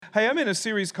Hey, I'm in a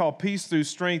series called Peace Through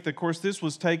Strength. Of course, this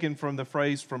was taken from the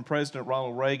phrase from President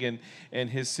Ronald Reagan and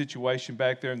his situation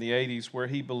back there in the 80s, where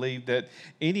he believed that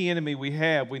any enemy we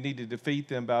have, we need to defeat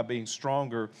them by being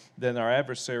stronger than our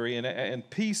adversary. And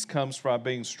peace comes from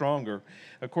being stronger.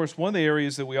 Of course, one of the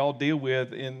areas that we all deal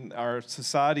with in our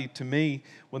society, to me,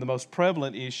 one of the most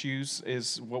prevalent issues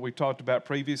is what we talked about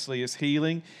previously is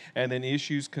healing, and then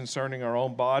issues concerning our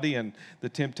own body and the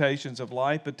temptations of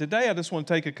life. But today I just want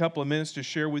to take a couple of minutes to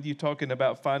share with you talking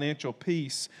about financial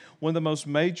peace. One of the most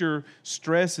major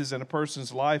stresses in a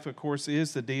person's life, of course,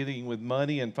 is the dealing with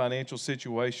money and financial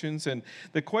situations. And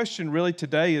the question really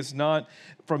today is not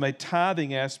from a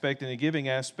tithing aspect and a giving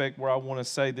aspect where I want to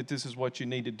say that this is what you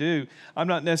need to do. I'm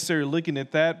not necessarily looking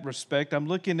at that respect. I'm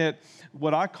looking at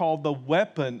what I call the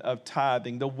weapon of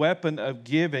tithing, the weapon of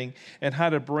giving, and how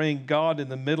to bring God in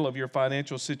the middle of your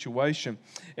financial situation.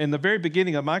 In the very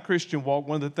beginning of my Christian walk,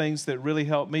 one of the things that really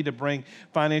helped me to bring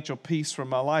financial peace from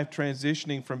my life,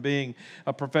 transitioning from being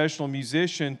a professional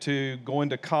musician to going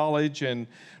to college and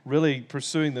really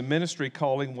pursuing the ministry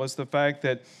calling, was the fact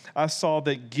that I saw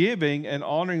that giving and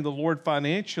honoring the Lord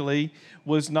financially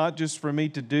was not just for me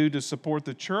to do to support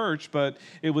the church, but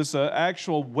it was an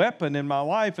actual weapon in my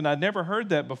life, and I'd never heard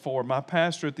that before. My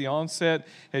pastor at the onset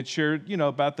had shared,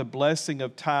 about the blessing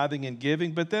of tithing and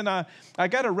giving, but then I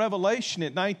got a revelation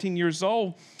at 19 years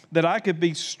old that I could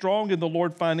be strong in the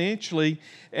Lord financially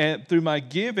and through my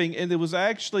giving, and it was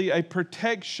actually a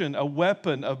protection, a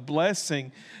weapon of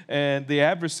blessing and the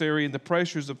adversary and the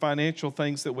pressures of financial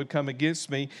things that would come against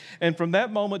me. And from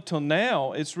that moment till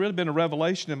now, it's really been a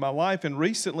revelation in my life. And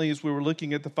recently, as we were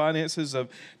looking at the finances of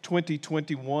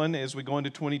 2021, as we go into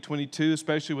 2022,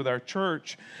 especially with our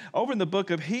church, over in the book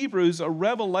of Hebrews, a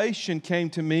revelation came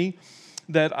to me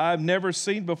that I've never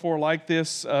seen before like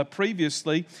this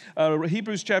previously.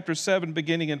 Hebrews chapter 7,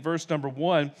 beginning in verse number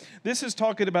 1. This is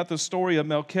talking about the story of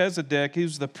Melchizedek. He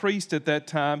was the priest at that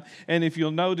time. And if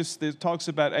you'll notice, it talks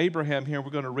about Abraham here.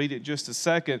 We're going to read it just a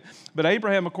second. But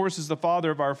Abraham, of course, is the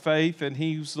father of our faith, and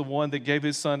he was the one that gave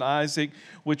his son Isaac,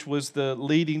 which was the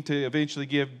leading to eventually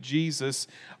give Jesus,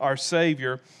 our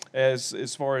Savior,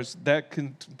 as far as that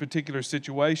particular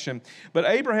situation. But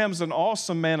Abraham's an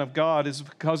awesome man of God is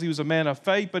because he was a man of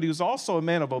faith, but he was also a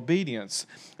man of obedience.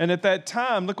 And at that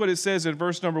time, look what it says in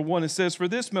verse number 1. It says, "For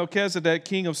this Melchizedek,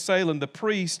 king of Salem, the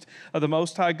priest of the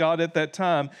Most High God at that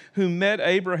time, who met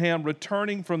Abraham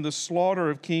returning from the slaughter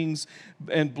of kings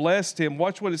and blessed him."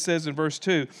 Watch what it says in verse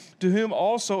 2. "To whom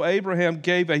also Abraham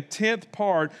gave a tenth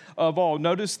part of all."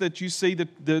 Notice that you see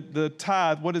the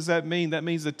tithe. What does that mean? That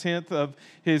means a tenth of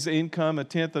his income, a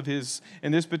tenth of his,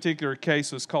 in this particular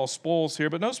case, it's called spoils here.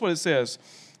 But notice what it says.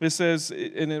 It says,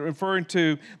 and referring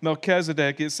to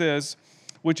Melchizedek, it says,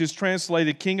 which is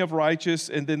translated king of righteous,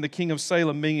 and then the king of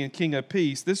Salem, meaning king of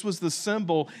peace. This was the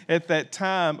symbol at that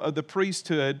time of the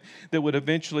priesthood that would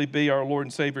eventually be our Lord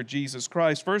and Savior Jesus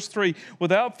Christ. Verse 3,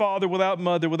 "Without father, without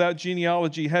mother, without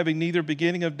genealogy, having neither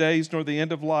beginning of days nor the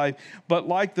end of life, but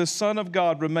like the Son of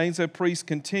God remains a priest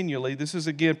continually." This is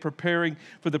again preparing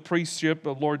for the priestship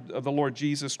of the Lord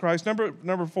Jesus Christ.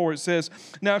 Number 4, it says,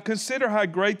 "Now consider how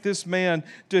great this man,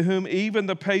 to whom even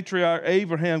the patriarch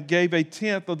Abraham gave a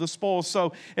tenth of the spoils."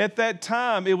 So at that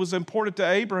time, it was important to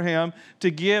Abraham to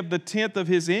give the tenth of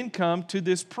his income to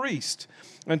this priest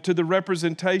and to the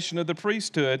representation of the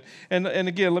priesthood. And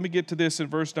again, let me get to this in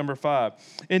verse number 5.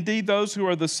 "Indeed, those who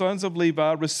are the sons of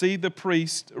Levi receive the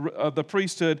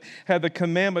priesthood, have the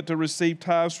commandment to receive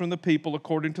tithes from the people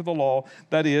according to the law,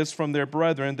 that is, from their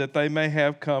brethren, that they may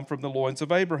have come from the loins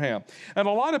of Abraham." And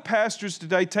a lot of pastors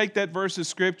today take that verse of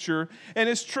Scripture, and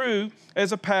it's true,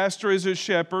 as a pastor, as a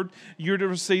shepherd, you're to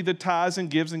receive the tithes and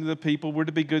giving to the people. We're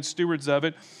to be good stewards of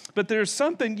it. But there's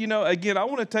something, again, I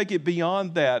want to take it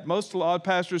beyond that. A lot of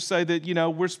pastors say that,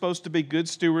 we're supposed to be good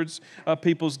stewards of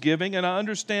people's giving, and I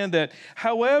understand that.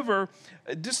 However,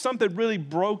 just something really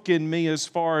broke in me as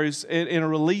far as in a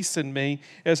release in me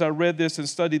as I read this and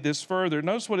studied this further.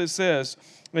 Notice what it says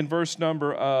in verse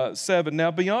number 7. "Now,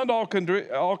 beyond all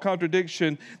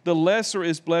contradiction, the lesser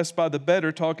is blessed by the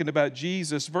better," talking about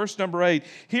Jesus. Verse number 8,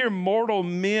 "Here mortal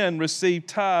men receive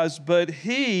tithes, but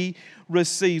he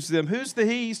receives them." Who's the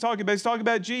he he's talking about? He's talking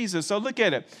about Jesus. So look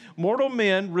at it. Mortal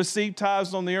men receive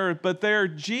tithes on the earth, but there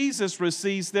Jesus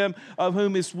receives them, of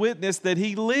whom is witness that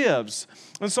he lives.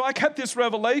 And so I got this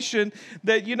revelation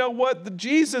that,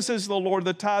 Jesus is the Lord of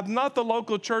the tithe, not the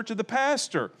local church of the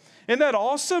pastor. Isn't that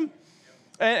awesome?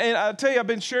 And I tell you, I've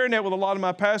been sharing that with a lot of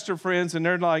my pastor friends, and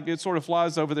they're like, it sort of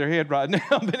flies over their head right now.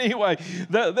 But anyway,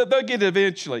 they'll get it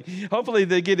eventually. Hopefully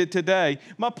they get it today.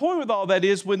 My point with all that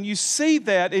is when you see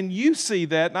that, and you see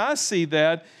that, and I see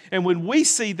that, and when we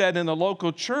see that in a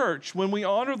local church, when we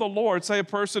honor the Lord, say a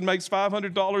person makes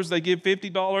 $500, they give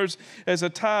 $50 as a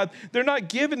tithe, they're not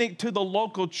giving it to the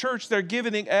local church, they're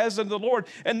giving it as unto the Lord.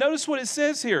 And notice what it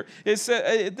says here. It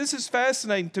says, this is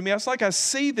fascinating to me. It's like I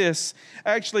see this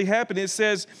actually happen. It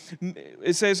says,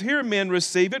 here men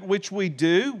receive it, which we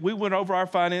do. We went over our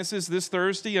finances this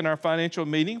Thursday in our financial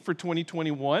meeting for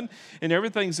 2021, and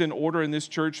everything's in order in this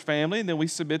church family. And then we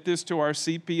submit this to our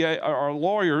CPA, our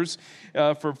lawyers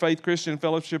for Faith Christian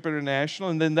Fellowship International,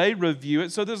 and then they review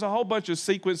it. So there's a whole bunch of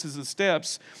sequences of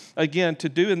steps, again, to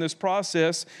do in this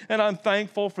process. And I'm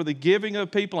thankful for the giving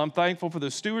of people. I'm thankful for the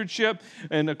stewardship.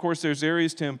 And of course, there's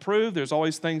areas to improve. There's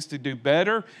always things to do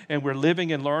better. And we're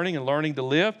living and learning to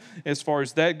live as far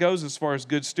as that goes, as far as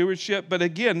good stewardship. But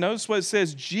again, notice what it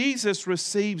says, Jesus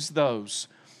receives those.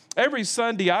 Every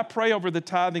Sunday, I pray over the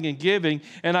tithing and giving,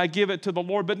 and I give it to the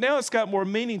Lord. But now it's got more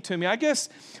meaning to me. I guess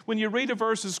when you read a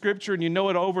verse of Scripture and you know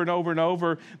it over and over and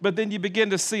over, but then you begin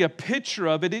to see a picture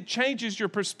of it, it changes your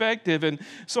perspective. And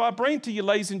so I bring to you,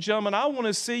 ladies and gentlemen, I want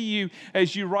to see you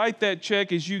as you write that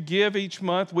check, as you give each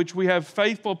month, which we have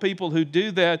faithful people who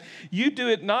do that. You do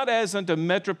it not as unto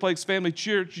Metroplex Family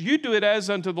Church. You do it as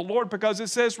unto the Lord, because it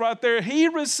says right there, He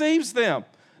receives them.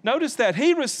 Notice that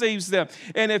He receives them.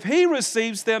 And if He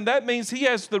receives them, that means He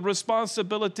has the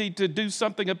responsibility to do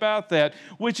something about that,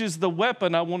 which is the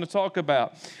weapon I want to talk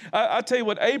about. I tell you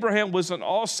what, Abraham was an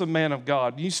awesome man of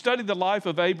God. You study the life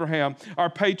of Abraham, our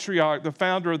patriarch, the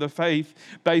founder of the faith,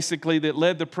 basically, that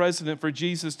led the precedent for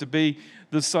Jesus to be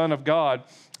the Son of God.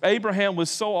 Abraham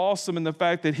was so awesome in the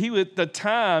fact that at the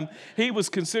time, he was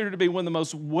considered to be one of the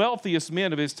most wealthiest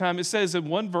men of his time. It says in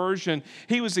one version,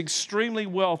 he was extremely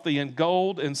wealthy in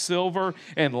gold and silver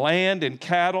and land and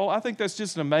cattle. I think that's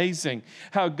just amazing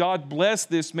how God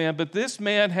blessed this man. But this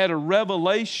man had a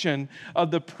revelation of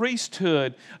the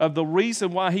priesthood, of the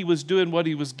reason why he was doing what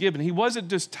he was given. He wasn't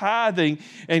just tithing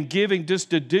and giving just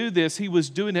to do this. He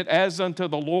was doing it as unto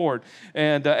the Lord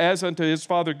and as unto his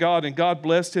Father God, and God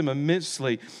blessed him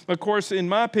immensely. Of course, in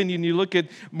my opinion, you look at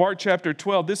Mark chapter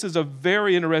 12. This is a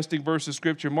very interesting verse of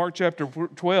Scripture, Mark chapter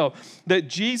 12, that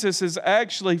Jesus is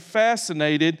actually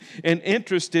fascinated and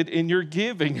interested in your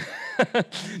giving.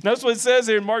 That's what it says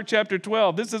here in Mark chapter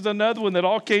 12. This is another one that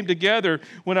all came together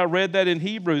when I read that in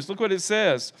Hebrews. Look what it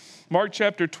says, Mark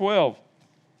chapter 12.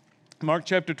 Mark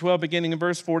chapter 12, beginning in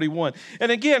verse 41.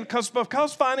 And again, because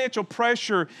financial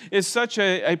pressure is such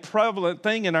a prevalent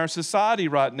thing in our society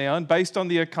right now, and based on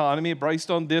the economy, based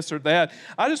on this or that,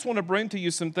 I just want to bring to you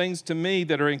some things to me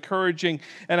that are encouraging,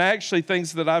 and actually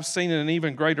things that I've seen in an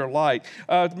even greater light.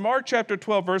 Mark chapter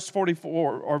 12, verse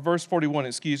 44, or verse 41,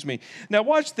 excuse me. Now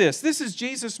watch this. This is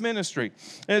Jesus' ministry.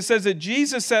 And it says that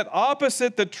Jesus sat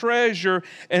opposite the treasure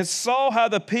and saw how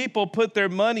the people put their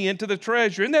money into the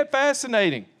treasure. Isn't that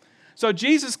fascinating? So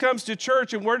Jesus comes to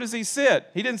church, and where does He sit?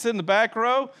 He didn't sit in the back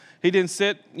row. He didn't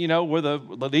sit, where the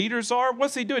leaders are.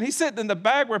 What's He doing? He's sitting in the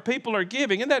back where people are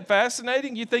giving. Isn't that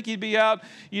fascinating? You think He'd be out,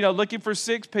 looking for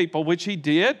sick people, which He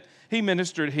did. He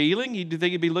ministered healing. You'd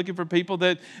think He'd be looking for people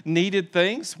that needed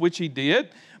things, which He did.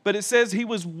 But it says He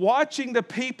was watching the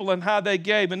people and how they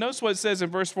gave. And notice what it says in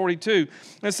verse 42.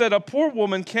 It said, a poor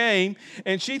woman came,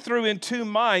 and she threw in 2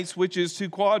 mites, which is to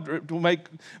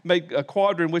make a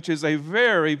quadrant, which is a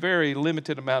very, very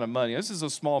limited amount of money. This is a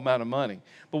small amount of money.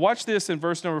 But watch this in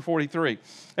verse number 43.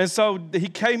 And so he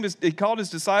called his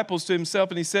disciples to himself,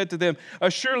 and he said to them,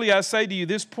 surely I say to you,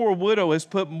 this poor widow has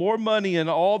put more money in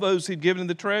all those he'd given in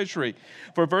the treasury.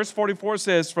 For verse 44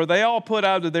 says, for they all put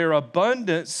out of their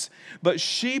abundance, but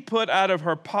she put out of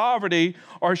her poverty,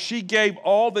 or she gave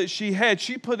all that she had.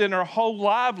 She put in her whole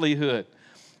livelihood.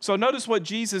 So notice what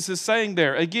Jesus is saying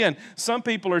there. Again, some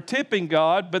people are tipping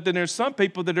God, but then there's some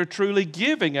people that are truly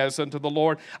giving as unto the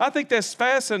Lord. I think that's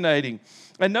fascinating.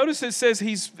 And notice it says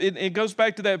it goes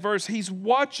back to that verse, He's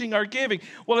watching our giving.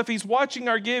 Well, if He's watching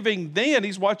our giving then,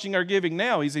 He's watching our giving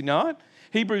now, is He not?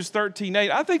 Hebrews 13:8.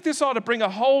 I think this ought to bring a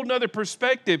whole nother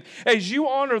perspective. As you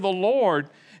honor the Lord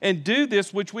and do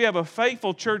this, which we have a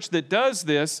faithful church that does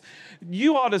this,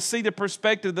 you ought to see the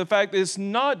perspective of the fact that it's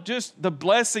not just the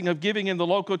blessing of giving in the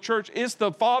local church, it's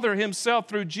the Father Himself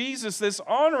through Jesus that's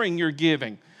honoring your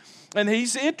giving. And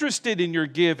He's interested in your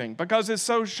giving because it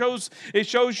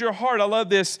shows your heart. I love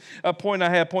this point I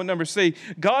have, point number C.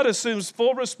 God assumes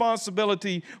full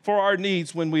responsibility for our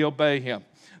needs when we obey Him.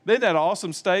 Isn't that an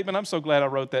awesome statement? I'm so glad I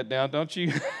wrote that down, don't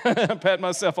you? Pat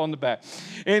myself on the back.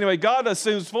 Anyway, God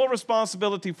assumes full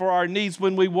responsibility for our needs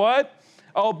when we what?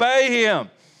 Obey him.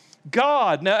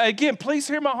 God. Now, again, please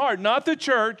hear my heart. Not the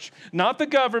church, not the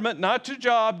government, not your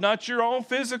job, not your own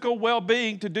physical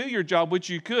well-being to do your job, which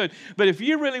you could. But if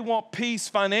you really want peace,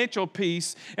 financial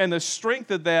peace, and the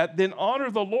strength of that, then honor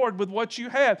the Lord with what you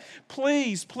have.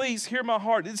 Please, please hear my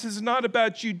heart. This is not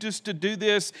about you just to do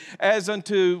this as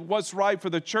unto what's right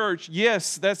for the church.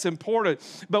 Yes, that's important.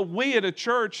 But we at a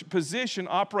church position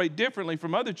operate differently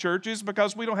from other churches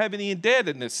because we don't have any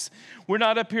indebtedness. We're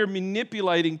not up here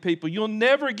manipulating people. You'll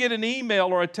never get an email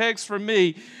or a text from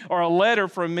me or a letter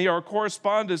from me or a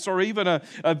correspondence or even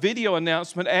a video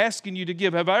announcement asking you to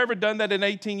give. Have I ever done that in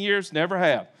 18 years? Never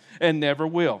have and never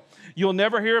will. You'll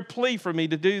never hear a plea for me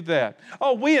to do that.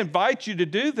 Oh, we invite you to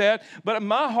do that, but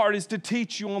my heart is to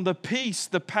teach you on the peace,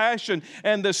 the passion,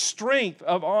 and the strength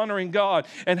of honoring God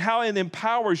and how it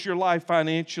empowers your life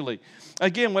financially.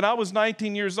 Again, when I was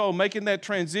 19 years old, making that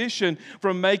transition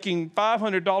from making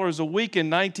 $500 a week in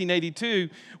 1982,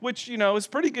 which, is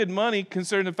pretty good money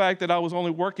considering the fact that I was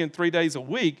only working 3 days a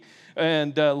week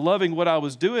and loving what I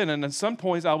was doing. And at some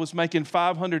points, I was making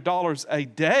 $500 a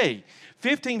day.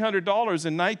 $1,500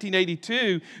 in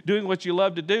 1982 doing what you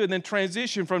love to do, and then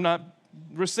transition from not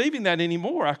receiving that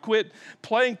anymore. I quit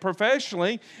playing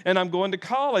professionally and I'm going to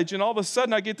college, and all of a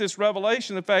sudden I get this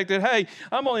revelation, the fact that, hey,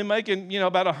 I'm only making,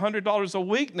 about $100 a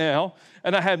week now,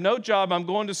 and I have no job. I'm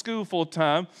going to school full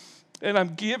time and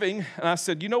I'm giving. And I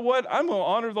said, you know what? I'm going to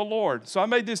honor the Lord. So I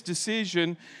made this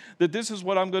decision that this is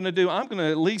what I'm going to do. I'm going to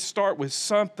at least start with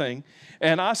something.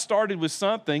 And I started with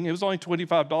something. It was only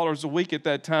 $25 a week at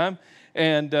that time.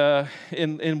 And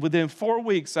within 4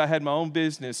 weeks, I had my own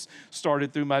business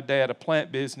started through my dad, a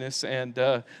plant business, and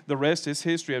the rest is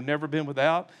history. I've never been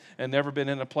without and never been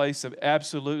in a place of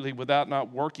absolutely without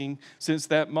not working since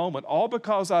that moment, all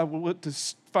because I went to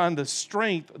find the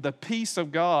strength, the peace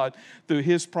of God through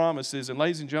his promises. And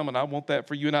ladies and gentlemen, I want that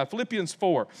for you and I. Philippians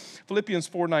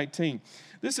 4:19.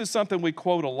 This is something we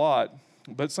quote a lot,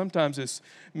 but sometimes it's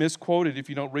misquoted if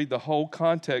you don't read the whole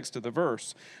context of the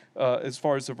verse. As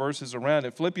far as the verses around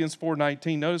it. Philippians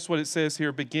 4:19, notice what it says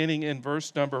here beginning in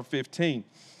verse number 15.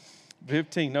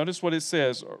 Notice what it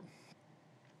says.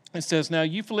 It says, now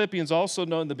you Philippians also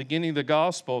know in the beginning of the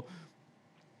gospel,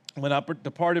 when I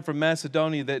departed from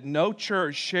Macedonia, that no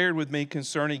church shared with me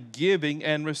concerning giving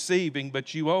and receiving,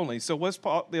 but you only. So what's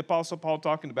the Apostle Paul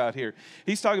talking about here?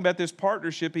 He's talking about this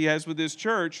partnership he has with this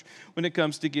church when it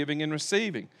comes to giving and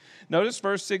receiving. Notice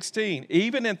verse 16.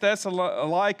 Even in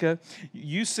Thessalonica,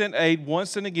 you sent aid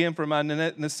once and again for my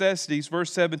necessities.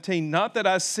 Verse 17. Not that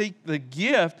I seek the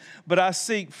gift, but I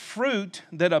seek fruit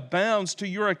that abounds to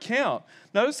your account.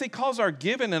 Notice he calls our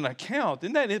giving an account.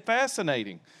 Isn't that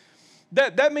fascinating?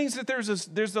 That means that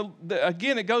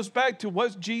again, it goes back to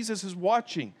what Jesus is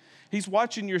watching. He's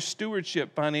watching your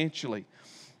stewardship financially.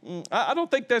 I don't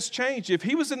think that's changed. If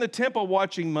he was in the temple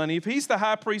watching money, if he's the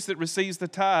high priest that receives the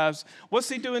tithes, what's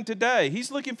he doing today?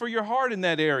 He's looking for your heart in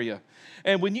that area.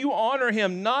 And when you honor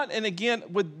him,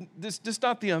 with this, just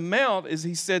not the amount, as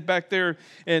he said back there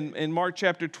in Mark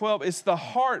chapter 12, it's the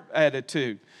heart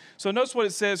attitude. So notice what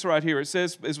it says right here. It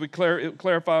says, as we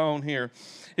clarify on here,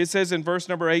 it says in verse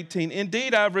number 18,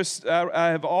 indeed I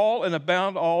have all and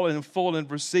abound all and full and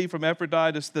received from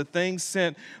Epaphroditus the things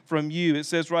sent from you. It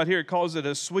says right here, it calls it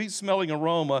a sweet-smelling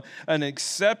aroma, an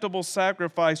acceptable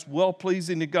sacrifice,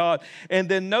 well-pleasing to God. And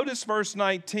then notice verse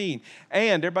 19,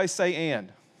 and, everybody say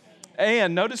and.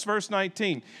 And, notice verse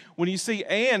 19. When you see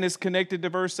and, it's connected to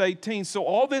verse 18. So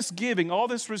all this giving, all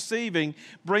this receiving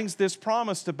brings this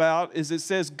promise about, as it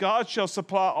says, God shall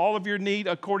supply all of your need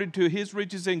according to his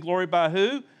riches and glory by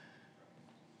who?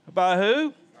 By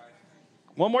who?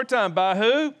 One more time, by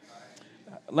who?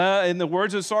 In the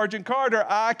words of Sergeant Carter,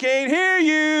 I can't hear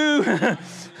you.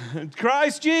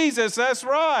 Christ Jesus, that's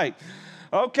right.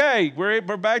 Okay, we're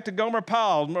back to Gomer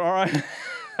Pyle, all right?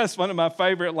 That's one of my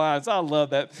favorite lines. I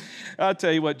love that. I'll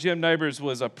tell you what, Jim Neighbors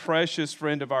was a precious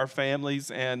friend of our families,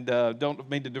 and don't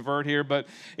mean to divert here, but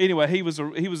anyway,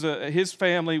 his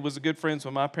family was a good friends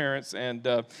with my parents, and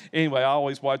anyway, I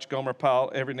always watch Gomer Pyle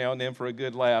every now and then for a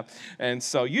good laugh. And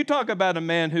so you talk about a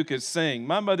man who could sing.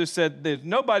 My mother said that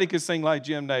nobody could sing like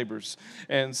Jim Neighbors.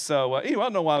 And so anyway, I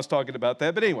don't know why I was talking about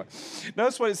that, but anyway,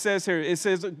 notice what it says here. It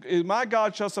says, my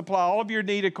God shall supply all of your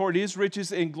need according to his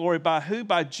riches and glory by who?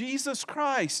 By Jesus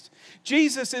Christ.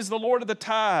 Jesus is the Lord of the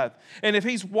tithe. And if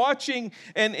he's watching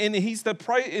and he's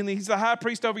the high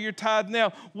priest over your tithe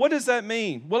now, what does that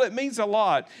mean? Well, it means a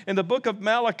lot. And the book of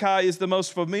Malachi is the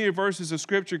most familiar verses of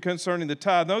Scripture concerning the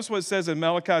tithe. Notice what it says in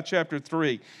Malachi chapter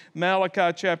 3.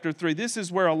 Malachi chapter 3. This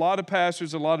is where a lot of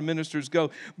pastors, a lot of ministers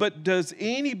go. But does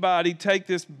anybody take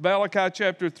this Malachi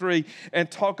chapter 3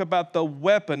 and talk about the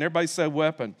weapon? Everybody say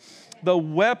weapon. the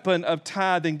weapon of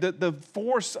tithing, the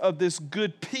force of this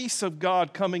good peace of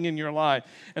God coming in your life.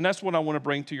 And that's what I want to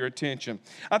bring to your attention.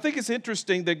 I think it's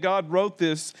interesting that God wrote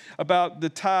this about the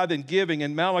tithe and giving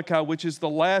in Malachi, which is the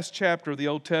last chapter of the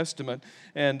Old Testament.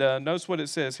 And notice what it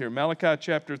says here, Malachi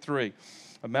chapter 3.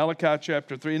 Malachi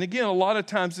chapter 3. And again, a lot of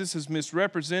times this is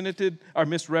misrepresented.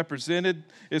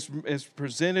 It's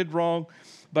presented wrong.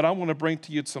 But I want to bring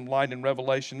to you some light in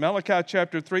Revelation. Malachi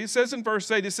chapter 3, it says in verse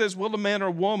 8, it says, will a man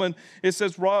or woman, it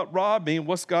says, rob me. And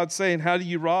what's God saying? How do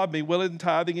you rob me? Well, in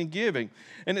tithing and giving.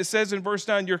 And it says in verse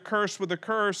 9, you're cursed with a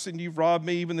curse, and you've robbed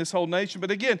me, even this whole nation. But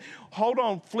again, hold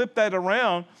on, flip that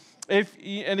around.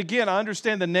 And again, I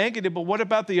understand the negative, but what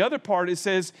about the other part? It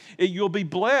says you'll be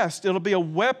blessed. It'll be a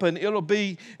weapon. It'll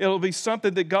be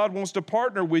something that God wants to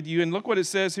partner with you. And look what it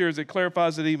says here as it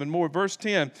clarifies it even more. Verse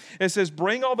 10, it says,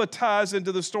 bring all the tithes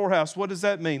into the storehouse. What does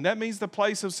that mean? That means the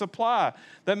place of supply.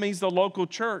 That means the local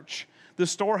church, the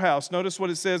storehouse. Notice what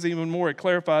it says even more. It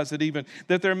clarifies it even,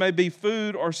 that there may be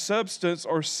food or substance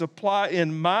or supply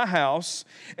in my house,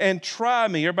 and try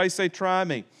me. Everybody say, try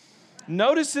me.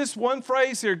 Notice this one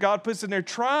phrase here God puts in there,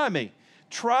 try me.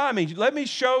 Try me. Let me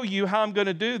show you how I'm going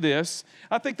to do this.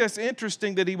 I think that's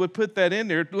interesting that he would put that in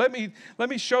there. Let me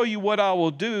show you what I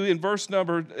will do. In verse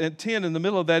number 10, in the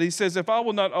middle of that, he says, if I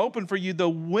will not open for you the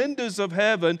windows of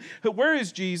heaven. Where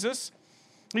is Jesus?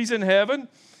 He's in heaven.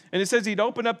 And it says he'd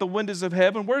open up the windows of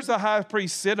heaven. Where's the high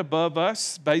priest sit above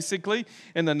us, basically,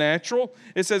 in the natural?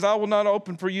 It says, I will not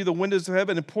open for you the windows of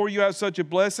heaven and pour you out such a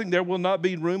blessing. There will not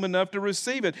be room enough to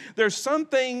receive it. There's some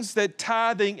things that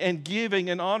tithing and giving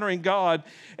and honoring God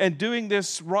and doing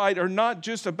this right are not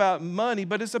just about money,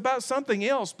 but it's about something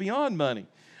else beyond money.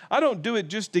 I don't do it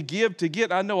just to give to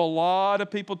get. I know a lot of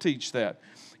people teach that.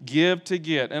 Give to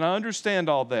get. And I understand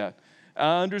all that.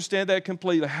 I understand that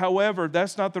completely. However,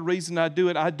 that's not the reason I do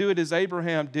it. I do it as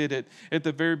Abraham did it at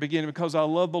the very beginning because I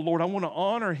love the Lord. I want to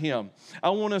honor him. I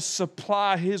want to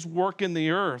supply his work in the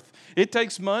earth. It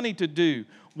takes money to do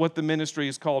what the ministry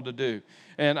is called to do.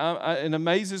 And it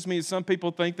amazes me, some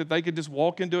people think that they could just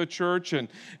walk into a church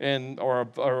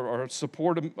or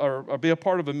support or be a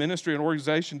part of a ministry, an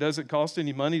organization. Doesn't cost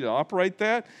any money to operate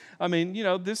that. I mean,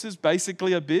 this is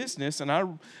basically a business,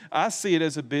 and I see it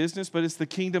as a business, but it's the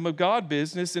kingdom of God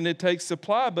business, and it takes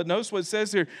supply. But notice what it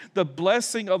says here: the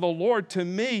blessing of the Lord to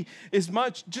me is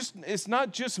it's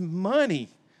not just money.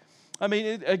 I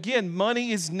mean, again,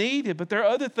 money is needed, but there are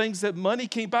other things that money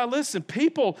can't buy. Listen,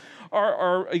 people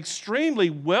are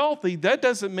extremely wealthy. That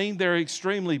doesn't mean they're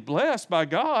extremely blessed by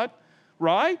God,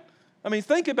 right? I mean,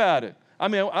 think about it. I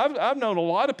mean, I've known a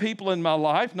lot of people in my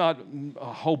life, not a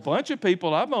whole bunch of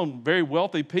people. I've known very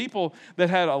wealthy people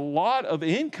that had a lot of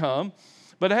income,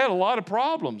 but I had a lot of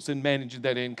problems in managing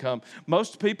that income.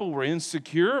 Most people were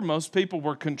insecure. Most people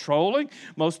were controlling.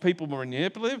 Most people were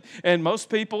manipulative. And most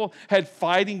people had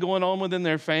fighting going on within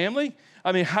their family.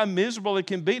 I mean, how miserable it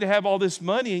can be to have all this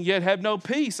money and yet have no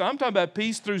peace. I'm talking about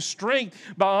peace through strength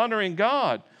by honoring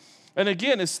God. And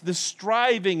again, it's the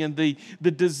striving and the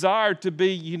desire to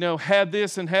be, have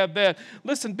this and have that.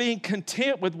 Listen, being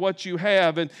content with what you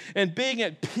have and being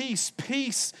at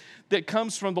peace that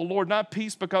comes from the Lord, not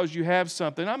peace because you have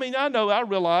something. I mean, I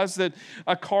realize that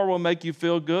a car will make you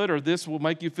feel good, or this will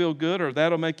make you feel good, or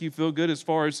that'll make you feel good as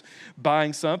far as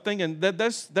buying something. And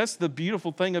that's the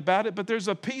beautiful thing about it. But there's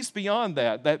a peace beyond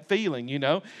that feeling,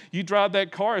 You drive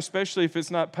that car, especially if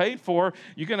it's not paid for,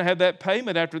 you're going to have that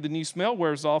payment after the new smell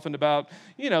wears off in about,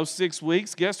 6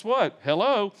 weeks. Guess what?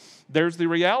 Hello. There's the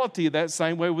reality of that.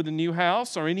 Same way with a new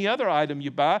house or any other item you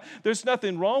buy. There's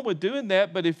nothing wrong with doing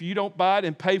that, but if you don't buy it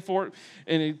and pay for it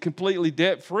in a completely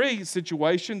debt-free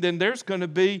situation, then there's going to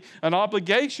be an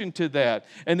obligation to that,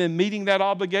 and then meeting that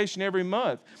obligation every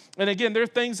month. And again, there are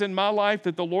things in my life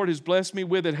that the Lord has blessed me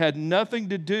with that had nothing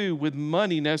to do with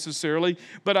money necessarily,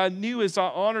 but I knew as I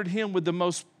honored him with the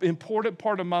most important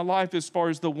part of my life as far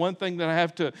as the one thing that I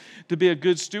have to be a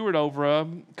good steward over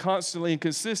constantly and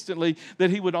consistently, that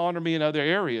he would honor me in other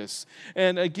areas.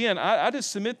 And again, I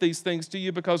just submit these things to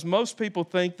you because most people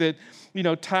think that,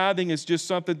 tithing is just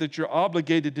something that you're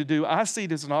obligated to do. I see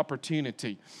it as an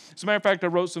opportunity. As a matter of fact, I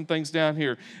wrote some things down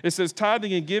here. It says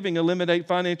tithing and giving eliminate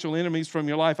financial enemies from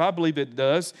your life. I believe it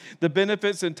does. The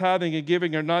benefits in tithing and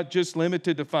giving are not just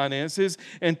limited to finances,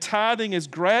 and tithing is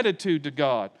gratitude to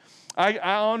God. I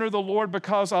honor the Lord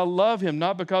because I love him,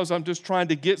 not because I'm just trying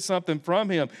to get something from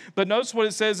him. But notice what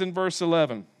it says in verse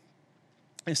 11.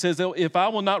 It says, if I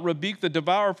will not rebuke the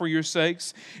devourer for your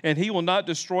sakes, and he will not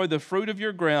destroy the fruit of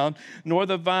your ground, nor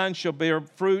the vine shall bear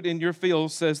fruit in your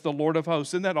fields, says the Lord of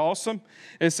hosts. Isn't that awesome?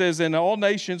 It says, and all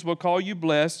nations will call you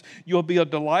blessed. You'll be a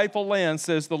delightful land,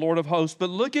 says the Lord of hosts. But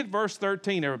look at verse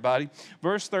 13, everybody.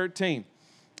 Verse 13.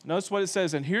 Notice what it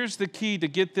says, and here's the key to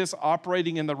get this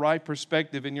operating in the right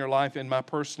perspective in your life, in my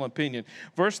personal opinion.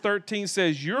 Verse 13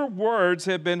 says, your words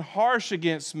have been harsh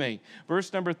against me.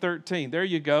 Verse number 13, there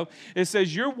you go. It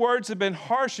says, your words have been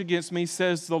harsh against me,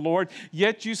 says the Lord,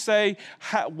 yet you say,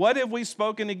 what have we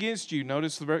spoken against you?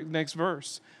 Notice the next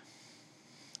verse.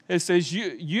 It says,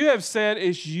 you have said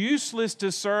it's useless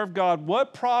to serve God.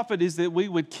 What profit is that we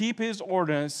would keep his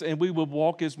ordinance and we would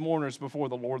walk as mourners before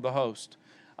the Lord of the host?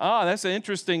 That's an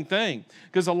interesting thing,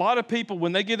 because a lot of people,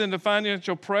 when they get into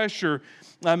financial pressure,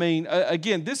 I mean,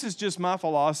 again, this is just my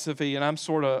philosophy, and I'm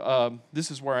sort of,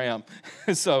 this is where I am.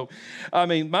 So, I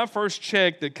mean, my first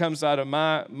check that comes out of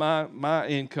my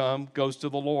income goes to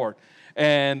the Lord.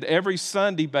 And every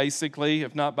Sunday, basically,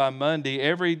 if not by Monday,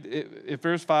 if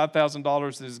there's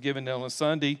 $5,000 that is given on a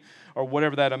Sunday, or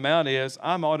whatever that amount is,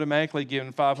 I'm automatically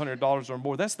given $500 or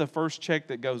more. That's the first check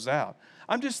that goes out.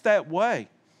 I'm just that way.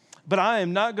 But I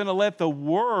am not going to let the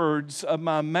words of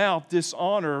my mouth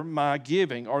dishonor my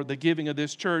giving or the giving of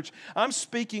this church. I'm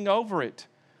speaking over it.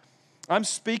 I'm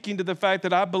speaking to the fact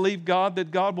that I believe God, that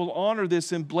God will honor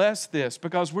this and bless this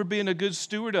because we're being a good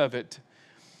steward of it.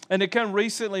 And it came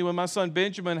recently when my son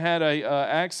Benjamin had an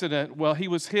accident. Well, he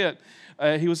was hit.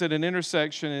 He was at an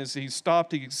intersection. As he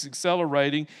stopped, he was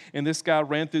accelerating, and this guy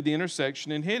ran through the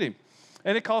intersection and hit him.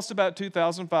 And it cost about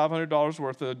 $2,500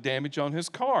 worth of damage on his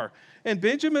car. And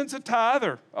Benjamin's a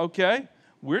tither, okay?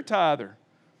 We're tither.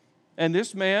 And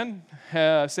this man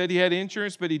said he had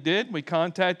insurance, but he did. We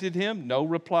contacted him, no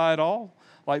reply at all.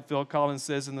 Like Phil Collins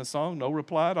says in the song, no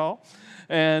reply at all.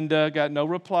 And got no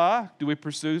reply. Do we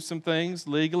pursue some things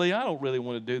legally? I don't really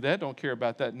want to do that. Don't care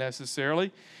about that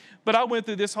necessarily. But I went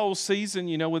through this whole season,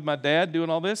 with my dad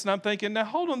doing all this, and I'm thinking, now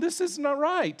hold on, this is not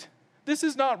right. This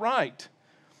is not right.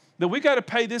 That we got to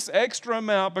pay this extra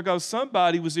amount because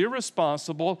somebody was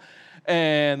irresponsible,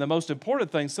 and the most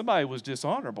important thing, somebody was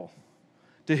dishonorable.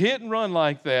 To hit and run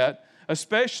like that,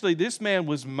 especially this man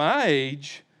was my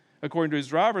age, according to his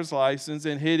driver's license,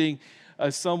 and hitting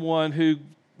someone who,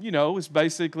 is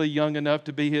basically young enough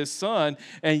to be his son,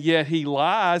 and yet he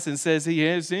lies and says he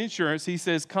has insurance. He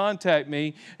says, contact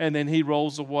me, and then he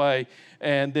rolls away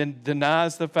and then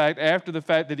denies the fact, after the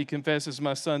fact that he confesses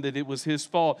my son that it was his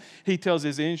fault. He tells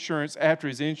his insurance, after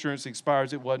his insurance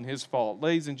expires, it wasn't his fault.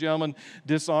 Ladies and gentlemen,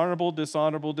 dishonorable,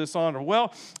 dishonorable, dishonorable.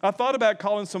 Well, I thought about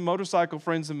calling some motorcycle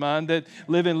friends of mine that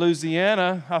live in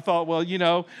Louisiana. I thought,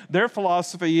 well, their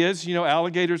philosophy is,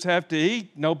 alligators have to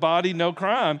eat, no body, no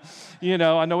crime.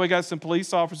 I know we got some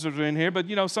police officers in here, but,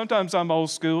 sometimes I'm old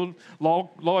school.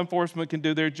 Law enforcement can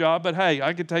do their job, but hey,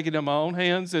 I could take it in my own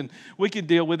hands and we can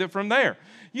deal with it from there.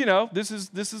 This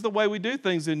is the way we do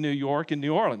things in New York and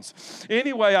New Orleans.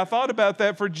 Anyway, I thought about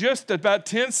that for just about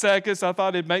 10 seconds. I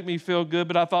thought it'd make me feel good,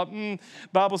 but I thought,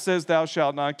 Bible says thou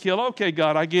shalt not kill. Okay,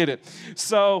 God, I get it.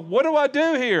 So what do I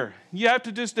do here? You have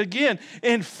to just, again,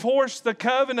 enforce the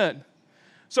covenant.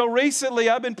 So recently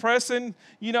I've been pressing,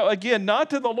 again, not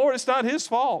to the Lord. It's not his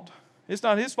fault. It's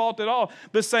not his fault at all.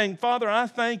 But saying, Father, I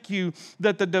thank you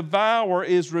that the devourer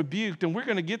is rebuked, and we're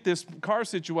going to get this car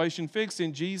situation fixed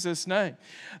in Jesus' name.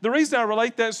 The reason I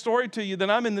relate that story to you, that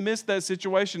I'm in the midst of that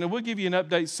situation, and we'll give you an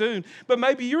update soon, but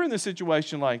maybe you're in the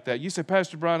situation like that. You say,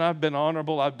 Pastor Brian, I've been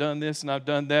honorable. I've done this and I've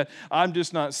done that. I'm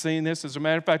just not seeing this. As a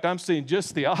matter of fact, I'm seeing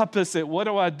just the opposite. What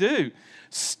do I do?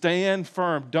 Stand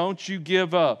firm. Don't you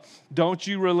give up. Don't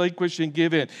you relinquish and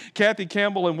give in. Kathy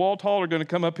Campbell and Walt Hall are going to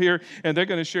come up here, and they're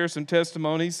going to share some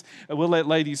testimonies. We'll let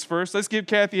ladies first. Let's give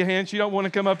Kathy a hand. She don't want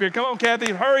to come up here. Come on,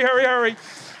 Kathy. Hurry, hurry, hurry.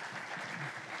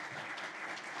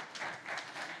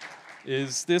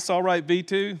 Is this all right,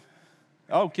 V2?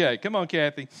 Okay. Come on,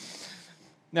 Kathy.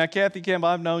 Now, Kathy Campbell,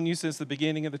 I've known you since the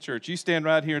beginning of the church. You stand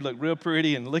right here and look real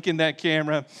pretty and look in that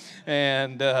camera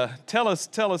and tell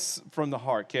us from the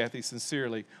heart, Kathy,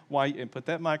 sincerely, why, and put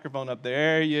that microphone up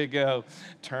there. There you go.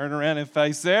 Turn around and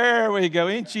face. There we go.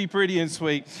 Ain't she pretty and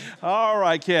sweet? All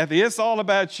right, Kathy, it's all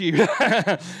about you.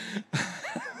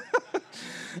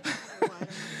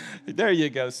 There you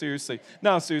go, seriously.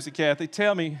 No, seriously, Kathy,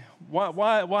 tell me,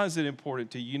 why is it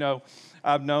important to you?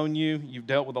 I've known you. You've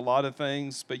dealt with a lot of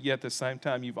things, but yet at the same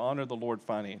time, you've honored the Lord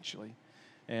financially.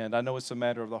 And I know it's a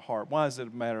matter of the heart. Why is it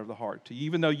a matter of the heart to you?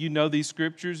 Even though you know these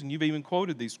scriptures, and you've even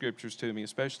quoted these scriptures to me,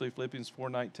 especially Philippians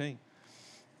 4:19.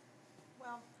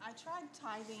 Well, I tried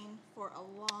tithing for a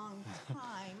long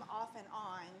time, off and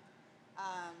on.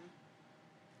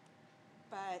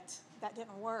 but that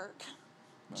didn't work.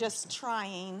 Just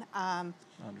trying. I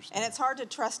understand. And it's hard to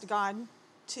trust God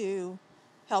to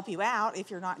help you out if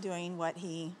you're not doing what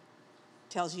he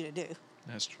tells you to do.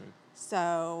 That's true.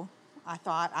 So I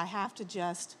thought I have to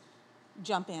just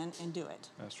jump in and do it.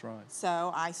 That's right.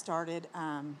 So I started,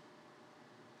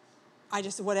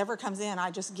 whatever comes in,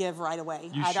 I just give right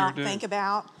away. You I sure don't do. think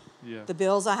about the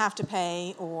bills I have to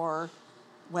pay or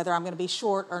whether I'm going to be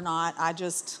short or not.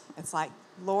 It's like,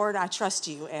 Lord, I trust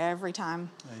you every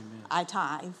time Amen. I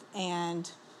tithe.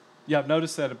 And yeah, I've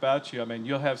noticed that about you. I mean,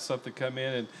 you'll have something come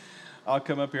in and I'll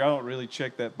come up here. I don't really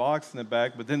check that box in the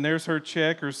back, but then there's her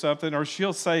check or something. Or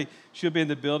she'll be in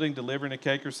the building delivering a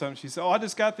cake or something. She said, I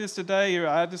just got this today. Or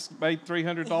I just made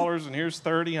 $300 and here's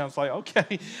 $30. I was like,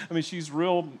 okay. I mean, she's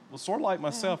sort of like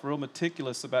myself, real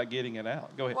meticulous about getting it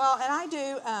out. Go ahead. Well, and I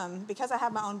do, because I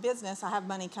have my own business, I have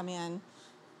money come in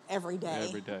every day.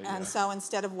 Every day, And yeah. so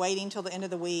instead of waiting till the end of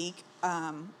the week,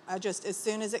 I just, as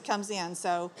soon as it comes in.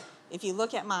 So if you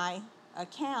look at my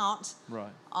account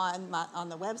Right. on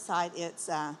the website, it's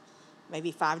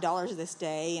maybe $5 this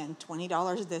day and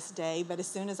 $20 this day. But as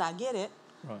soon as I get it,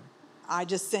 Right. I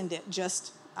just send it.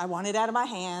 I want it out of my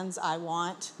hands. I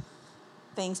want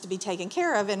things to be taken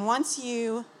care of. And once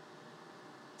you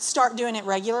start doing it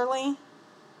regularly,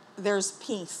 there's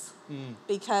peace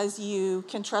because you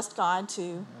can trust God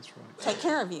to That's right. take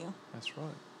care of you. That's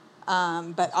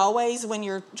right. But always when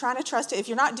you're trying to trust it, if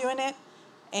you're not doing it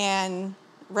and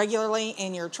regularly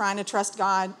and you're trying to trust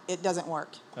God, it doesn't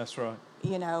work. That's right.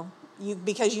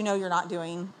 Because you're not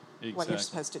doing what Exactly. you're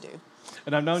supposed to do.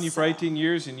 And I've known you for 18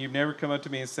 years, and you've never come up to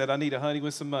me and said, I need a honey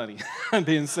with some money. I'm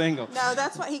being single. No,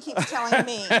 that's what he keeps telling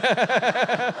me.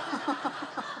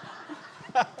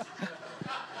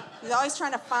 He's always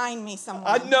trying to find me someone.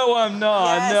 I know I'm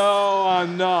not. Yes. No,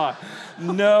 I'm not.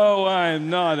 No, I'm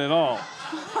not at all.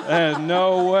 There's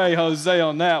no way, Jose,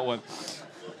 on that one.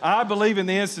 I believe in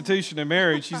the institution of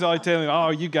marriage. She's always telling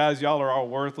me, you guys, y'all are all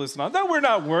worthless. And no, we're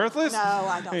not worthless. No,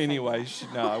 I don't Anyway,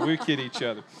 no, we kid each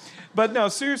other. But no,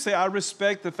 seriously, I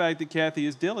respect the fact that Kathy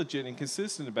is diligent and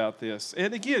consistent about this.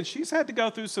 And again, she's had to go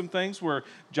through some things where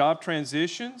job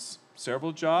transitions,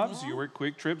 several jobs. Yeah. You were at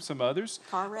Quick Trip, some others.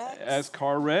 Car wrecks. As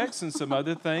car wrecks and some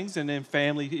other things, and then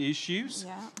family issues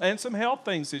and some health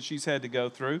things that she's had to go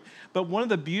through. But one of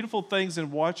the beautiful things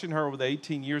in watching her over the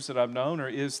 18 years that I've known her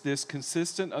is this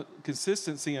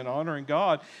consistency in honoring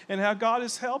God and how God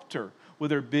has helped her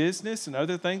with her business and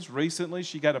other things. Recently,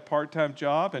 she got a part-time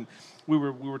job, and we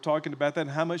were talking about that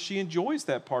and how much she enjoys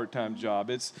that part-time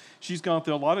job. She's gone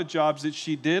through a lot of jobs that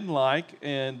she didn't like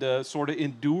and sort of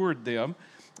endured them.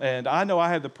 And I know I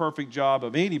had the perfect job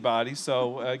of anybody,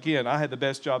 so again, I had the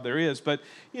best job there is. But,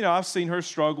 I've seen her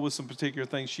struggle with some particular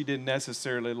things she didn't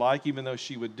necessarily like, even though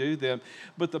she would do them.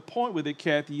 But the point with it,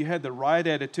 Kathy, you had the right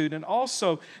attitude. And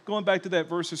also, going back to that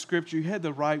verse of Scripture, you had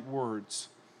the right words.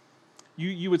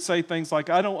 You would say things like,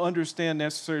 I don't understand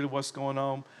necessarily what's going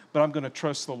on, but I'm going to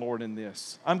trust the Lord in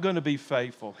this. I'm going to be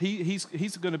faithful. He's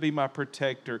going to be my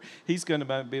protector. He's going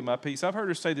to be my peace. I've heard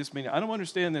her say this many. I don't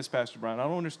understand this, Pastor Brian. I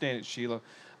don't understand it, Sheila.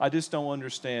 I just don't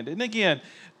understand it. And again,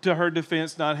 to her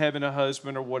defense, not having a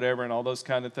husband or whatever and all those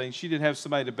kind of things, she didn't have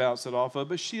somebody to bounce it off of.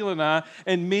 But Sheila and I,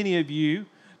 and many of you,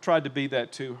 tried to be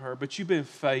that to her. But you've been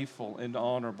faithful and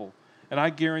honorable. And I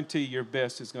guarantee your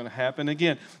best is going to happen.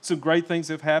 Again, some great things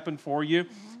have happened for you.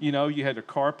 Mm-hmm. You had your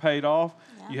car paid off.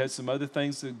 Yeah. You had some other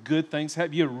things, good things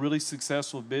happen. You have a really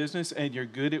successful business, and you're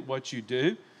good at what you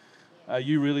do.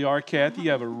 You really are, Kathy. You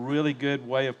have a really good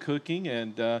way of cooking.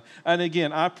 And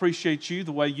again, I appreciate you,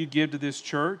 the way you give to this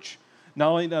church.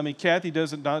 Kathy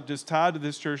doesn't not just tie to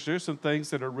this church. There's some things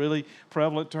that are really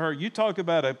prevalent to her. You talk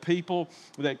about a people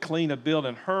that clean a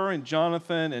building. Her and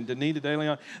Jonathan and Danita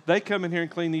DeLeon, they come in here and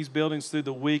clean these buildings through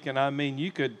the week. And I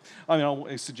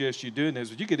don't suggest you doing this,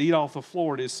 but you could eat off the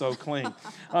floor. It is so clean.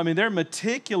 They're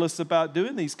meticulous about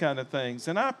doing these kind of things.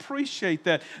 And I appreciate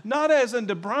that. Not as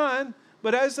unto Brian,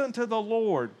 but as unto the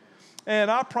Lord. And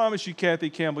I promise you, Kathy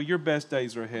Campbell, your best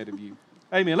days are ahead of you.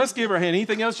 Amen. Let's give her a hand.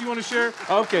 Anything else you want to share?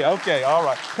 Okay, all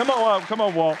right. Come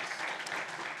on, Walt.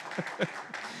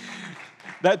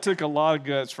 That took a lot of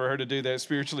guts for her to do that,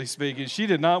 spiritually speaking. She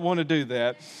did not want to do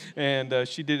that, and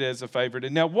she did it as a favor.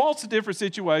 And now, Walt's a different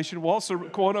situation. Walt's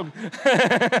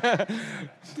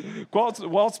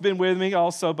been with me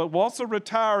also, but Walt's a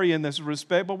retiree in this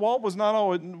respect. But Walt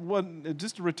wasn't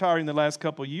just a retiree in the last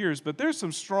couple of years, but there's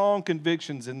some strong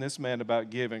convictions in this man about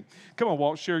giving. Come on,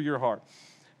 Walt, share your heart.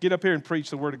 Get up here and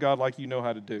preach the Word of God like you know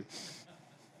how to do.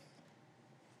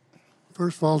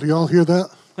 First of all, do y'all hear that?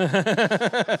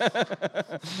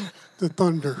 The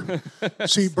thunder.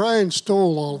 See, Brian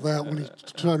stole all that when he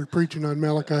started preaching on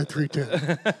Malachi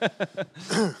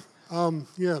 3:10.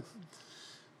 Yeah.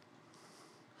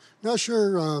 Not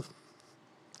sure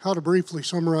how to briefly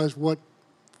summarize what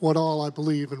all I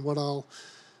believe and what all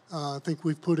I think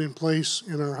we've put in place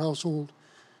in our household.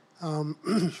 Sure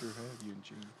have you,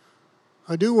 Gene.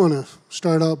 I do want to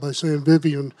start out by saying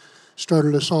Vivian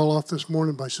started us all off this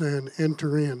morning by saying,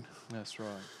 enter in. That's right.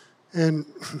 And,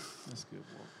 That's good,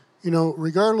 Walt. you know,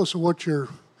 regardless of what your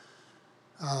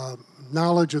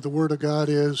knowledge of the Word of God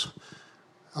is,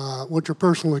 what your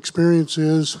personal experience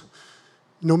is,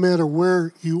 no matter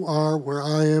where you are, where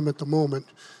I am at the moment,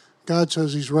 God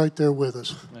says He's right there with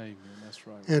us. Amen. That's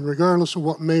right. And regardless of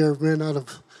what may or may not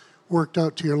have worked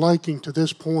out to your liking to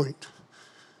this point,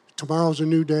 tomorrow's a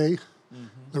new day.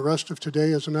 Mm-hmm. The rest of today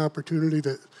is an opportunity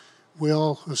that we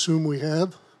all assume we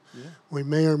have. Yeah. We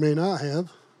may or may not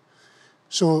have.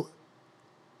 So,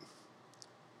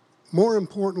 more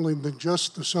importantly than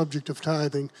just the subject of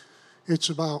tithing, it's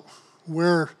about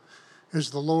where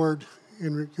is the Lord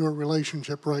in your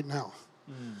relationship right now.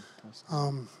 That's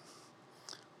good.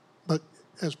 But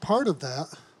as part of that,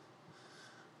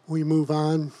 we move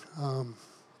on.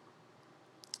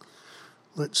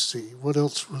 Let's see, what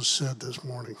else was said this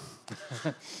morning?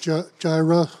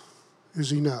 Jireh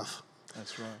is enough.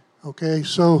 That's right. Okay,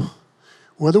 so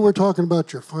whether we're talking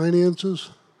about your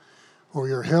finances or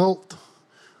your health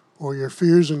or your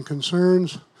fears and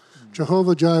concerns,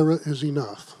 Jehovah Jireh is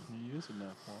enough. He is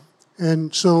enough, Walt.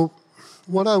 And so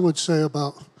what I would say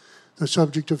about the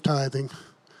subject of tithing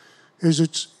is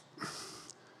it's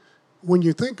when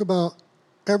you think about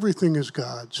everything is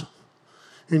God's,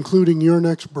 including your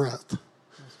next breath, That's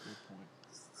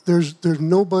a good point. there's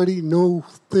nobody, no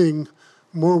thing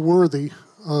more worthy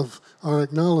of our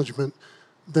acknowledgement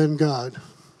than God.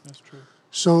 That's true.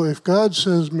 So if God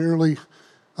says merely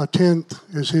a tenth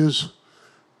is His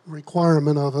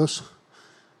requirement of us,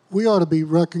 we ought to be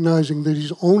recognizing that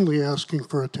He's only asking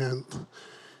for a tenth.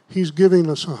 He's giving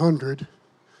us 100.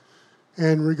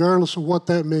 And regardless of what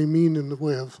that may mean in the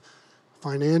way of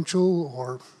financial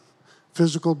or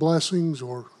physical blessings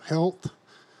or health,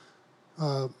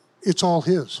 it's all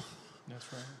His.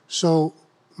 That's right. So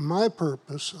my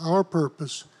purpose, our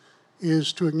purpose,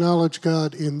 is to acknowledge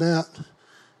God in that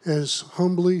as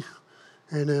humbly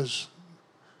and as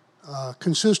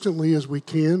consistently as we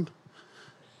can.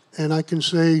 And I can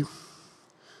say,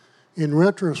 in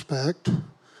retrospect,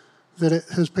 that it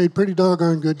has paid pretty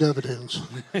doggone good dividends.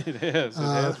 It has,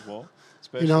 Walt.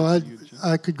 Especially You know, for you, Gene.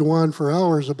 I could go on for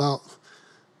hours about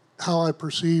how I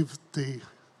perceive the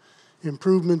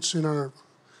improvements in our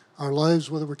lives,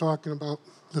 whether we're talking about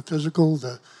the physical,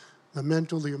 the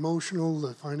mental, the emotional,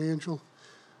 the financial.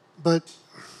 But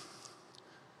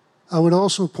I would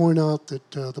also point out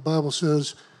that the Bible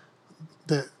says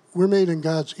that we're made in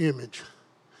God's image.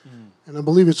 And I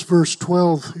believe it's verse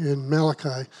 12 in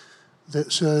Malachi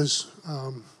that says,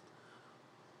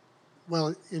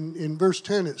 in verse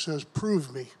 10 it says,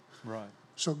 prove me. Right.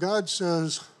 So God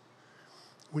says,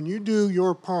 when you do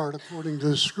your part according to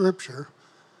the Scripture,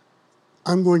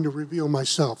 I'm going to reveal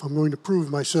myself. I'm going to prove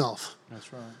myself.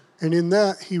 That's right. And in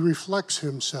that, He reflects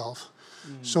Himself.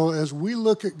 So as we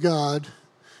look at God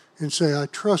and say, I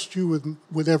trust you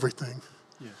with everything,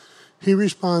 Yes. He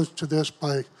responds to this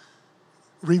by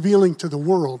revealing to the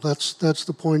world. That's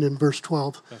the point in verse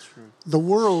 12. That's true. The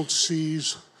world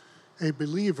sees a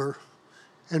believer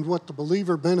and what the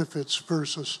believer benefits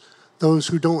versus those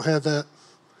who don't have that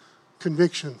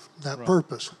conviction, that Right.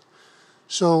 purpose.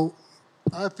 So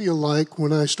I feel like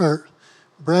when I start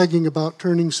bragging about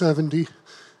turning 70,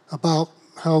 about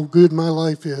how good my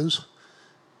life is,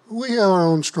 we have our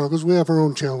own struggles, we have our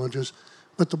own challenges.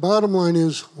 But the bottom line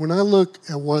is, when I look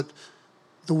at what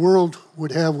the world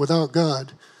would have without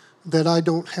God, that I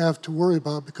don't have to worry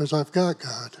about because I've got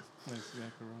God. That's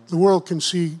exactly right. The world can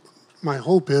see, my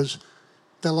hope is,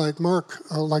 that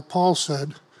like Paul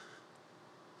said,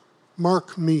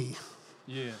 mark me.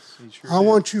 Yes, he sure I did.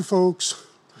 want you folks,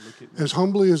 To look at me. as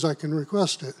humbly as I can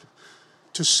request it,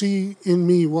 to see in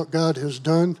me what God has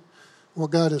done, what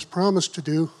God has promised to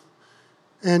do,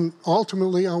 and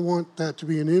ultimately I want that to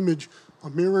be an image, a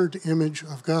mirrored image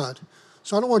of God.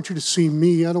 So I don't want you to see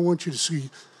me, I don't want you to see,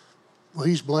 well,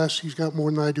 he's blessed, he's got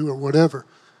more than I do, or whatever.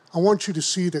 I want you to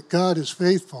see that God is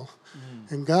faithful,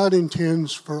 and God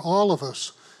intends for all of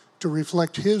us to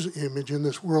reflect His image in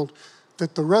this world,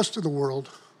 that the rest of the world,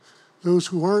 those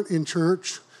who aren't in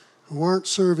church, who aren't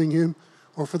serving Him,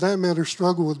 or for that matter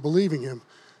struggle with believing Him,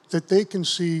 that they can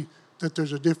see that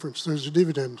there's a difference, there's a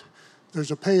dividend,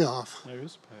 there's a payoff. There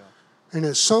is a payoff. And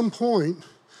at some point,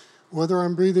 whether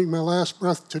I'm breathing my last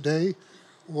breath today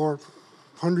or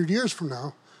 100 years from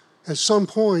now, at some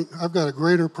point, I've got a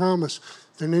greater promise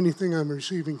than anything I'm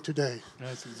receiving today.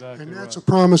 That's exactly And that's right. a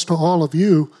promise to all of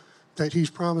you, that he's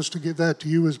promised to give that to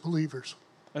you as believers.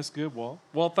 That's good, Walt.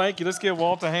 Walt, thank you. Let's give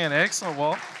Walt a hand. Excellent,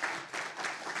 Walt.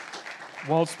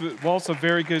 Walt's a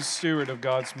very good steward of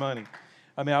God's money.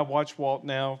 I mean, I've watched Walt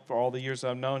now for all the years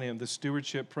I've known him, the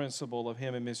stewardship principle of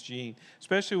him and Miss Jean,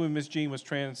 especially when Miss Jean was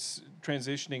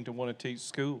transitioning to want to teach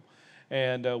school.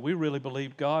 And we really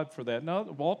believed God for that. No,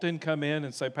 Walt didn't come in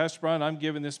and say, Pastor Brian, I'm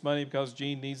giving this money because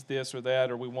Jean needs this or that,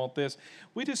 or we want this.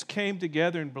 We just came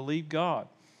together and believed God.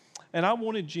 And I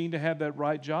wanted Gene to have that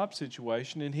right job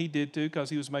situation, and he did too, because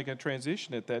he was making a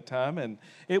transition at that time, and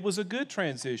it was a good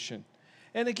transition.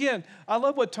 And again, I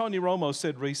love what Tony Romo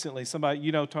said recently. Somebody,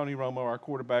 you know Tony Romo, our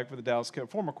quarterback for the Dallas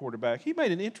Cowboys, former quarterback. He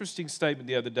made an interesting statement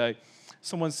the other day.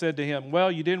 Someone said to him, well,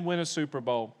 you didn't win a Super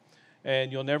Bowl,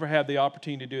 and you'll never have the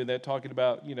opportunity to do that, talking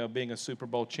about, being a Super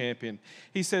Bowl champion.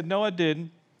 He said, no, I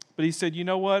didn't. But he said, you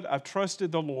know what? I've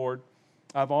trusted the Lord.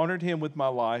 I've honored him with my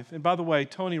life. And by the way,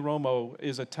 Tony Romo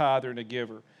is a tither and a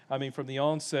giver. I mean, from the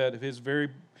onset of his very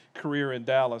career in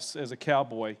Dallas as a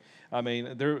Cowboy, I mean,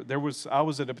 I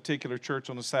was at a particular church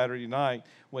on a Saturday night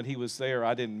when he was there.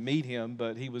 I didn't meet him,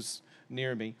 but he was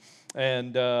near me.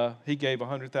 And he gave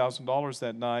 $100,000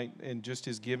 that night in just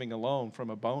his giving alone from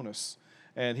a bonus.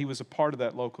 And he was a part of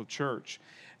that local church.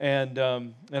 And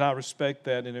I respect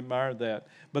that and admire that.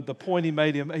 But the point he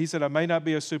made, he said, I may not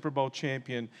be a Super Bowl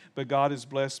champion, but God has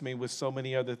blessed me with so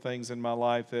many other things in my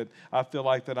life that I feel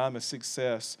like that I'm a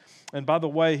success. And by the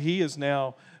way, he has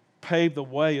now paved the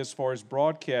way as far as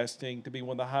broadcasting to be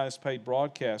one of the highest paid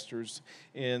broadcasters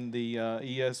in the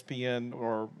ESPN,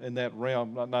 or in that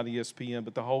realm, not ESPN,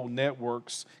 but the whole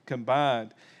networks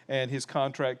combined. And his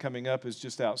contract coming up is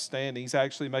just outstanding. He's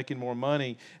actually making more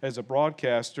money as a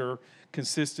broadcaster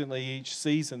consistently each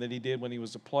season than he did when he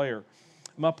was a player.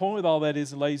 My point with all that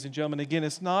is, ladies and gentlemen, again,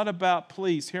 it's not about,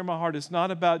 please hear my heart, it's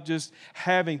not about just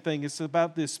having things, it's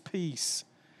about this peace.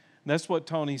 And that's what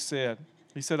Tony said.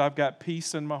 He said, I've got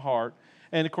peace in my heart.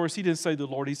 And of course, he didn't say the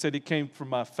Lord, he said it came from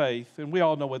my faith. And we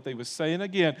all know what they were saying.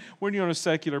 Again, when you're on a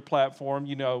secular platform,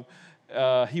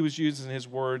 he was using his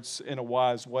words in a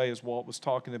wise way, as Walt was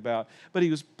talking about. But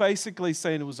he was basically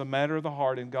saying it was a matter of the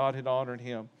heart, and God had honored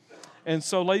him. And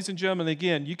so, ladies and gentlemen,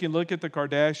 again, you can look at the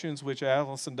Kardashians, which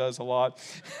Allison does a lot,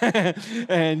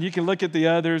 and you can look at the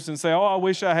others and say, oh, I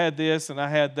wish I had this and I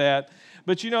had that.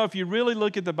 But, if you really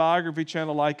look at the Biography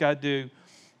Channel like I do,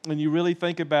 and you really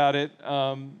think about it,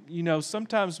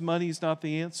 sometimes money is not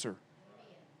the answer.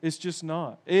 It's just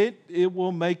not. It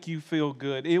will make you feel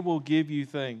good. It will give you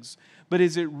things. But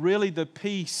is it really the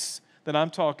peace that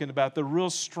I'm talking about, the real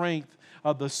strength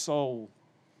of the soul?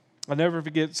 I'll never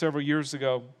forget, several years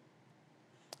ago,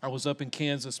 I was up in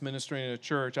Kansas ministering in a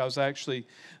church. I was actually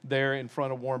there in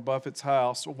front of Warren Buffett's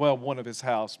house, well, one of his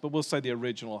house, but we'll say the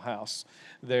original house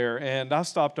there. And I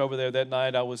stopped over there that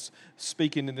night. I was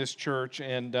speaking in this church,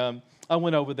 and I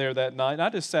went over there that night, and I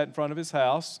just sat in front of his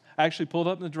house. I actually pulled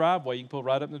up in the driveway. You can pull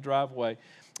right up in the driveway.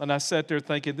 And I sat there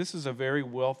thinking, this is a very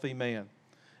wealthy man.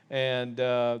 And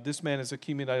this man has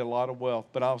accumulated a lot of wealth.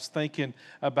 But I was thinking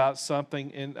about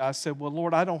something, and I said, well,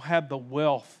 Lord, I don't have the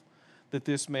wealth that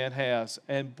this man has.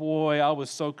 And boy, I was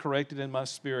so corrected in my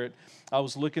spirit. I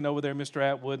was looking over there, Mr.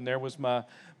 Atwood, and there was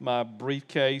my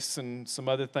briefcase and some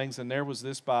other things, and there was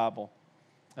this Bible.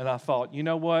 And I thought, you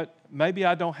know what? Maybe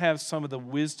I don't have some of the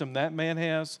wisdom that man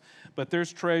has, but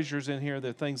there's treasures in here,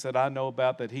 the things that I know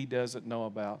about that he doesn't know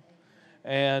about.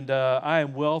 And I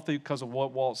am wealthy because of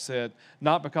what Walt said,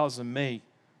 not because of me,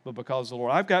 but because of the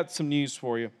Lord. I've got some news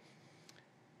for you.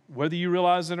 Whether you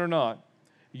realize it or not,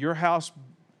 your house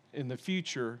in the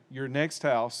future, your next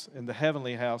house, in the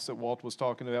heavenly house that Walt was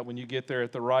talking about, when you get there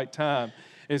at the right time,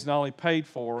 is not only paid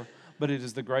for, but it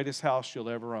is the greatest house you'll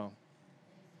ever own.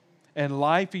 And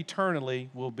life eternally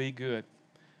will be good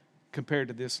compared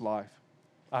to this life.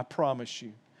 I promise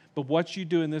you. But what you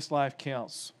do in this life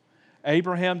counts.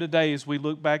 Abraham today, as we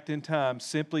look back in time,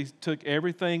 simply took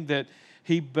everything that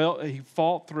he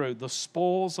fought through, the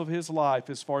spoils of his life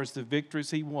as far as the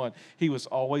victories he won. He was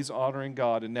always honoring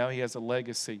God, and now he has a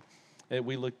legacy that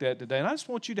we looked at today. And I just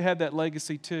want you to have that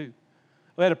legacy too.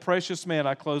 We had a precious man.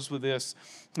 I close with this.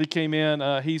 He came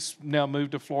in. He's now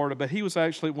moved to Florida, but he was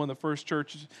actually one of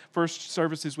the first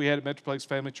services we had at Metroplex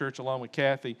Family Church, along with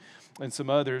Kathy and some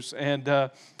others. And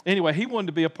anyway, he wanted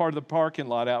to be a part of the parking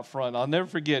lot out front. I'll never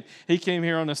forget. He came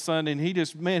here on a Sunday, and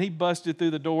he busted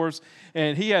through the doors,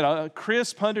 and he had a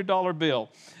crisp $100 bill,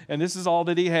 and this is all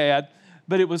that he had.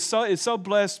 But it so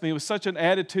blessed me. It was such an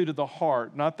attitude of the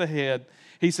heart, not the head.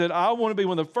 He said, I want to be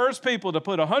one of the first people to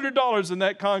put $100 in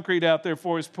that concrete out there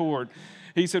before it's poured.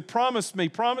 He said, promise me,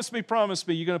 promise me, promise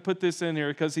me, you're going to put this in here.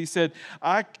 Because he said,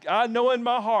 I know in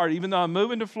my heart, even though I'm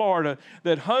moving to Florida,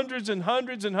 that hundreds and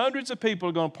hundreds and hundreds of people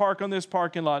are going to park on this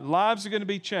parking lot. Lives are going to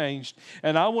be changed.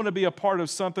 And I want to be a part of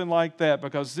something like that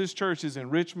because this church has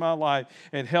enriched my life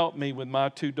and helped me with my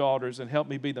 2 daughters and helped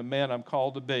me be the man I'm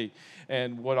called to be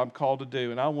and what I'm called to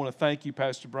do. And I want to thank you,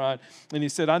 Pastor Brian. And he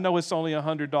said, I know it's only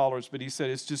 $100, but he said,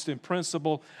 it's just in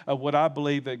principle of what I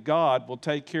believe that God will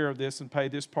take care of this and pay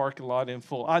this parking lot in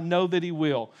full. I know that he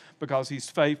will because he's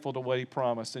faithful to what he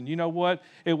promised. And you know what?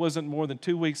 It wasn't more than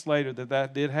 2 weeks later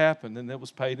that did happen, and it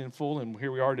was paid in full, and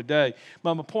here we are today.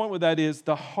 But my point with that is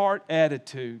the heart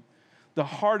attitude, the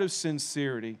heart of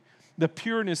sincerity, the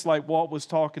pureness like Walt was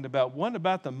talking about. One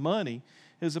about the money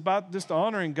is about just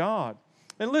honoring God.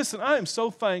 And listen, I am so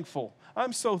thankful.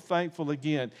 I'm so thankful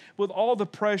again with all the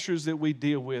pressures that we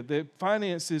deal with, that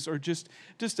finances are just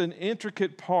an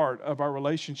intricate part of our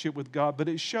relationship with God, but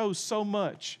it shows so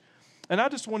much. And I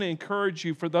just want to encourage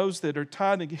you for those that are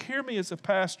tithing, hear me as a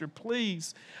pastor,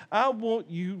 please. I want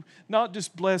you not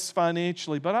just blessed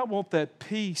financially, but I want that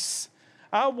peace.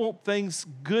 I want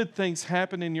good things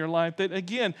happen in your life that,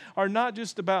 again, are not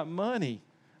just about money.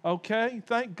 Okay?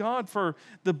 Thank God for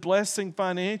the blessing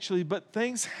financially, but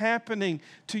things happening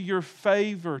to your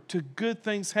favor, to good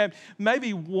things happen.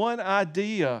 Maybe one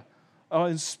idea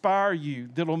inspire you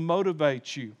that'll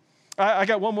motivate you. I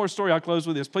got one more story. I'll close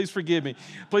with this. Please forgive me.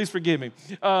 Please forgive me.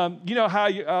 You know how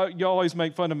you always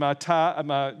make fun of my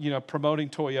promoting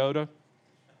Toyota?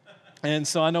 And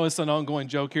so I know it's an ongoing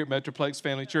joke here at Metroplex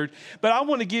Family Church. But I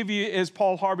want to give you, as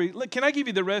Paul Harvey, can I give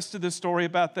you the rest of the story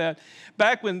about that?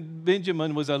 Back when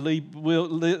Benjamin was a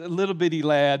little bitty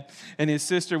lad and his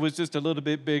sister was just a little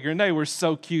bit bigger, and they were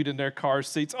so cute in their car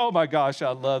seats. Oh my gosh,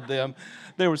 I love them.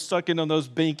 They were sucking on those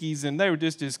binkies, and they were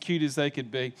just as cute as they could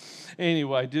be.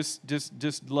 Anyway, just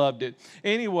loved it.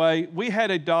 Anyway, we had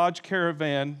a Dodge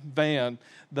Caravan van.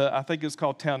 I think it's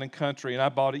called Town and Country, and I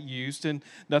bought it used, and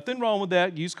nothing wrong with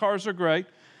that. Used cars are great.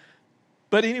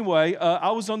 But anyway,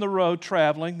 I was on the road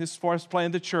traveling, this far as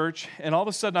playing the church, and all of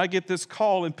a sudden I get this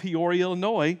call in Peoria,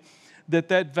 Illinois,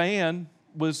 that van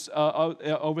was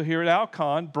over here at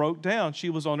Alcon, broke down. She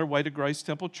was on her way to Grace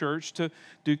Temple Church to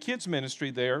do kids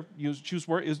ministry there. She was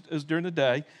working, it was during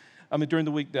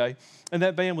the weekday, and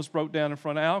that van was broke down in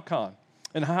front of Alcon.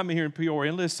 And I'm here in Peoria.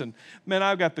 And listen, man,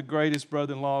 I've got the greatest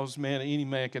brother-in-laws, man, any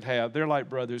man could have. They're like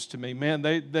brothers to me. Man,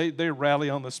 they rally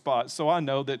on the spot. So I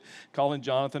know that Colin,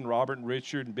 Jonathan, Robert, and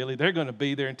Richard, and Billy, they're going to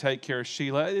be there and take care of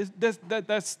Sheila.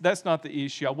 That's not the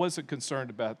issue. I wasn't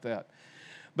concerned about that.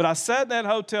 But I sat in that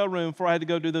hotel room before I had to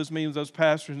go do those meetings with those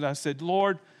pastors, and I said,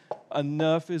 Lord,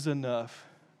 enough is enough.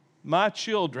 My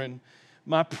children,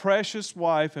 my precious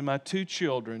wife and my 2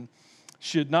 children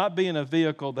should not be in a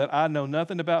vehicle that I know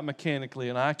nothing about mechanically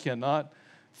and I cannot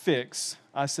fix.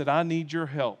 I said, I need your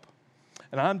help.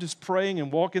 And I'm just praying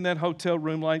and walking that hotel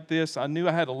room like this. I knew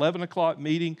I had 11 o'clock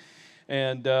meeting, I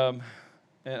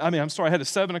had a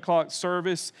 7 o'clock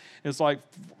service. It was like,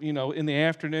 in the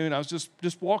afternoon. I was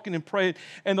just walking and praying.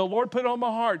 And the Lord put on my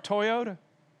heart, Toyota.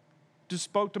 Just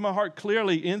spoke to my heart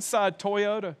clearly, inside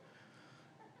Toyota.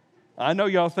 I know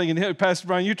y'all thinking, hey, Pastor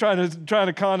Brian, you're trying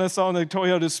to con us on the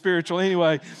Toyota spiritual.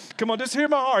 Anyway, come on, just hear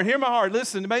my heart.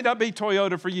 Listen, it may not be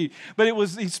Toyota for you, but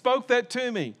he spoke that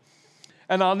to me.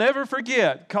 And I'll never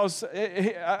forget, because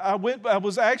I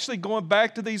was actually going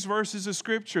back to these verses of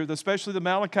Scripture, especially the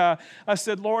Malachi. I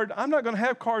said, Lord, I'm not going to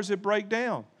have cars that break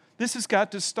down. This has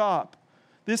got to stop.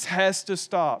 This has to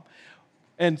stop.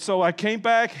 And so I came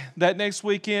back that next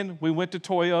weekend. We went to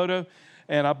Toyota.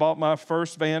 And I bought my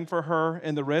first van for her,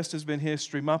 and the rest has been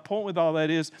history. My point with all that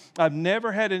is I've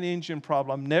never had an engine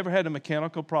problem. I've never had a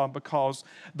mechanical problem because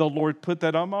the Lord put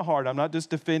that on my heart. I'm not just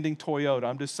defending Toyota.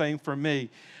 I'm just saying for me,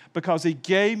 because He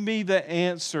gave me the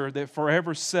answer that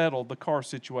forever settled the car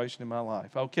situation in my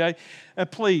life, okay?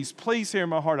 And please hear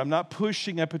my heart. I'm not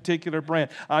pushing a particular brand.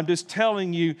 I'm just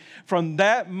telling you from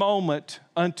that moment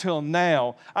until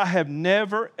now, I have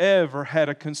never, ever had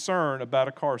a concern about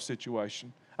a car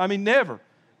situation. I mean, never.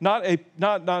 Not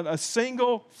a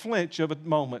single flinch of a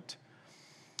moment.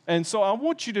 And so I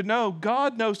want you to know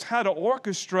God knows how to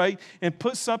orchestrate and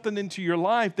put something into your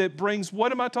life that brings,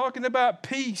 what am I talking about?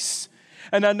 Peace.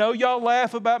 And I know y'all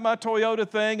laugh about my Toyota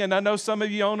thing, and I know some of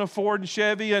you own a Ford and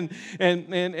Chevy and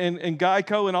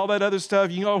Geico and all that other stuff.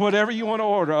 You own whatever you want to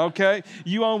order, okay?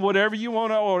 You own whatever you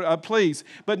want to order, please.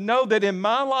 But know that in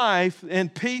my life,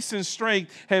 and peace and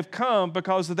strength have come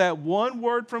because of that one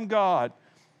word from God.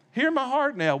 Hear my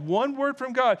heart now. One word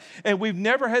from God. And we've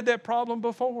never had that problem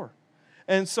before.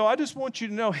 And so I just want you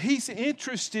to know He's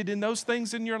interested in those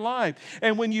things in your life.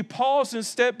 And when you pause and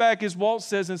step back, as Walt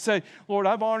says, and say, Lord,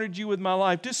 I've honored you with my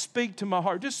life. Just speak to my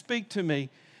heart. Just speak to me.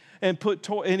 And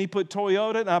he put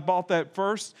Toyota, and I bought that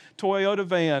first Toyota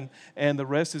van, and the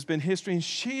rest has been history. And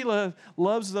Sheila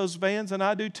loves those vans, and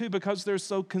I do too, because they're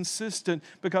so consistent,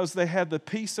 because they have the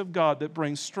peace of God that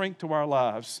brings strength to our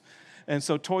lives. And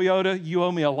so Toyota, you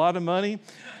owe me a lot of money.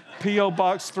 P.O.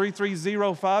 Box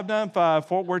 330595,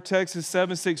 Fort Worth, Texas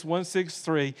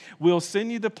 76163. We'll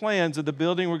send you the plans of the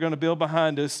building we're going to build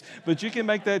behind us, but you can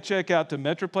make that check out to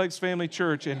Metroplex Family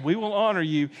Church, and we will honor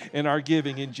you in our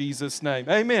giving in Jesus' name.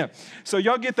 Amen. So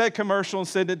y'all get that commercial and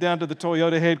send it down to the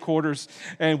Toyota headquarters,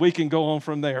 and we can go on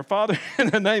from there. Father,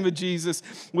 in the name of Jesus,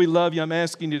 we love you. I'm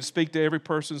asking you to speak to every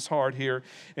person's heart here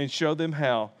and show them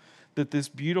how that this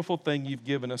beautiful thing you've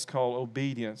given us called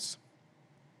obedience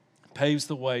paves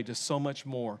the way to so much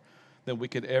more than we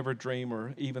could ever dream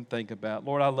or even think about.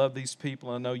 Lord, I love these people.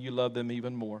 I know you love them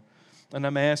even more. And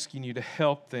I'm asking you to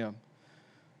help them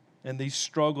in these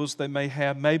struggles they may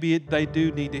have. Maybe they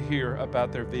do need to hear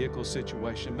about their vehicle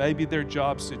situation. Maybe their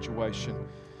job situation.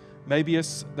 Maybe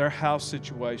it's their house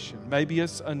situation. Maybe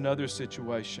it's another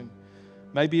situation.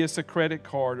 Maybe it's a credit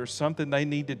card or something they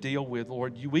need to deal with.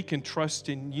 Lord, we can trust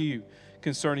in you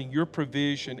concerning your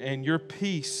provision and your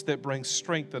peace that brings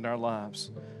strength in our lives.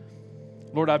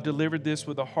 Lord, I've delivered this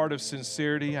with a heart of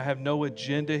sincerity. I have no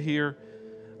agenda here.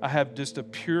 I have just a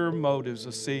pure motives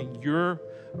of seeing your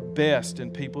best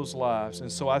in people's lives.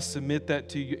 And so I submit that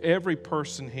to you, every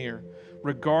person here,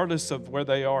 regardless of where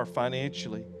they are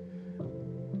financially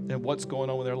and what's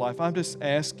going on with their life. I'm just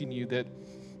asking you that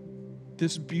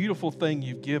this beautiful thing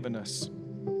you've given us,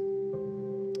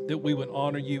 that we would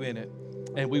honor you in it,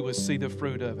 and we would see the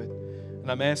fruit of it.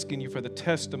 And I'm asking you for the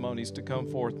testimonies to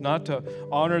come forth, not to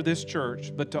honor this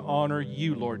church, but to honor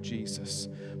you, Lord Jesus,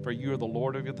 for you are the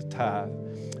Lord of the tithe.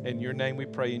 In your name we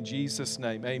pray, in Jesus'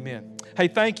 name, amen. Hey,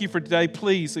 thank you for today.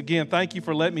 Please, again, thank you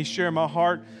for letting me share my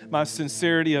heart, my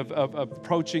sincerity of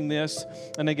approaching this.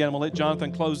 And again, I'm going to let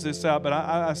Jonathan close this out, but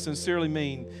I sincerely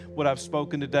mean what I've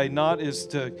spoken today, not is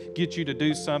to get you to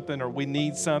do something or we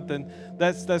need something.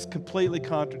 That's completely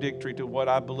contradictory to what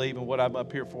I believe and what I'm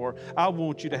up here for. I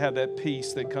want you to have that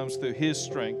peace that comes through His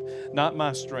strength, not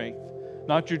my strength,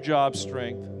 not your job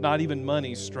strength, not even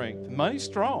money's strength. Money's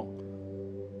strong.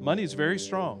 Money is very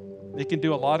strong. It can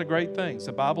do a lot of great things.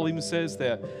 The Bible even says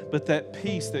that. But that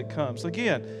peace that comes.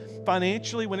 Again,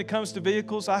 financially, when it comes to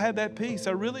vehicles, I have that peace.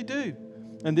 I really do.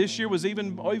 And this year was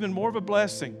even more of a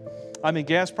blessing. I mean,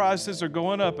 gas prices are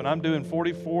going up, and I'm doing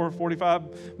 44,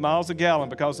 45 miles a gallon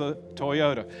because of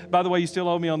Toyota. By the way, you still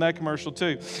owe me on that commercial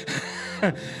too.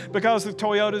 Because of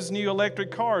Toyota's new electric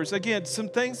cars. Again, some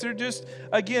things that are just,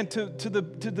 again, to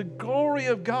the glory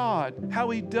of God, how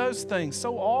He does things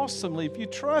so awesomely. If you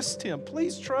trust Him,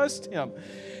 please trust Him.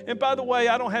 And by the way,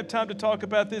 I don't have time to talk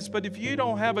about this, but if you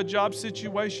don't have a job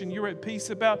situation you're at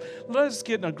peace about, let's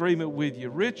get an agreement with you.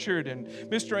 Richard and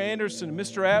Mr. Anderson and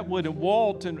Mr. Atwood and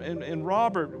Walt and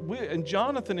Robert and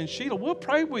Jonathan and Sheila, we'll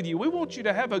pray with you. We want you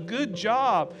to have a good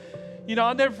job. You know,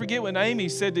 I'll never forget when Amy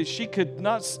said that she could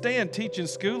not stand teaching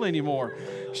school anymore.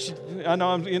 I know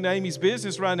I'm in Amy's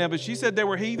business right now, but she said they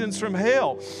were heathens from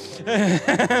hell.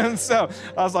 And so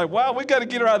I was like, wow, we got to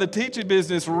get her out of the teaching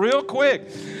business real quick.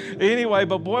 Anyway,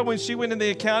 but boy, when she went in the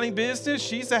accounting business,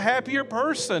 she's a happier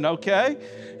person, okay?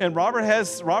 And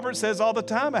Robert says all the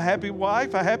time, a happy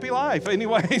wife, a happy life.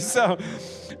 Anyway, so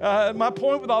my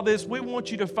point with all this, we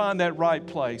want you to find that right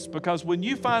place, because when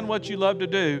you find what you love to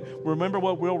do, remember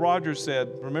what Will Rogers said.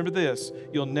 Remember this,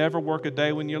 you'll never work a day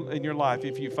in your life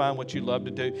if you find what you love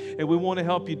to do. And we want to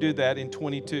help you do that in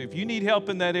 22. If you need help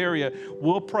in that area,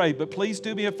 we'll pray. But please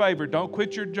do me a favor. Don't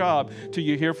quit your job till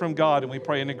you hear from God, and we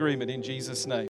pray in agreement in Jesus' name.